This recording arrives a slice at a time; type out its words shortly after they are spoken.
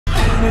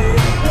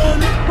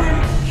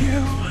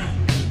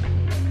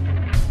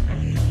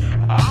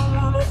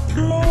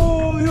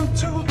throw you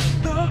to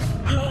the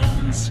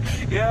hounds.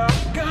 Yeah, I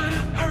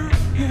gotta hurt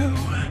you.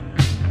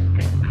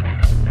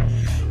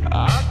 I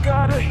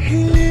gotta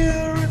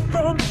hear it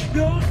from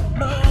your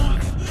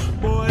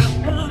mouth. Boy, I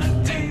wanna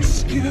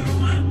taste you.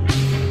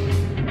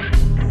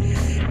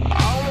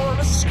 I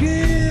wanna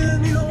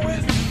skin you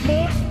with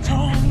my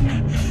tongue.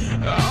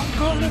 I'm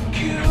gonna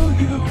kill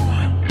you.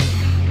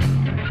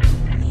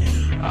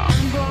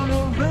 I'm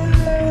gonna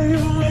lay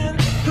you in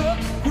the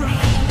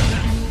ground.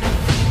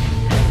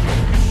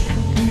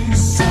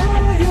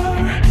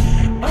 Desire,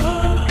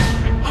 I'm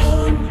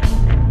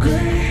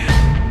hungry.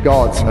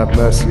 Gods have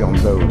mercy on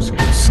those who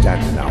would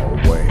stand in our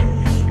way.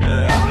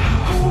 I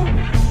hope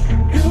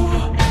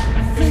you'll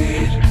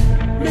feed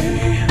me.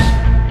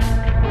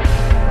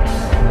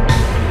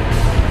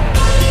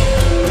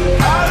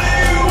 How do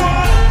you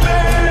want me?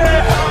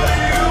 How do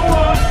you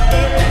want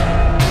me?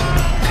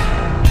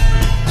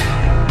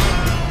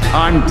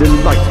 I'm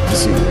delighted to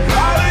see you.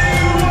 How do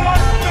you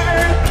want me?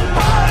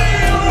 How do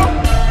you want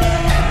me?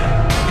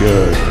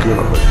 Good,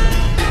 good.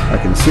 I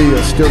can see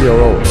you're still your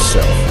old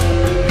self.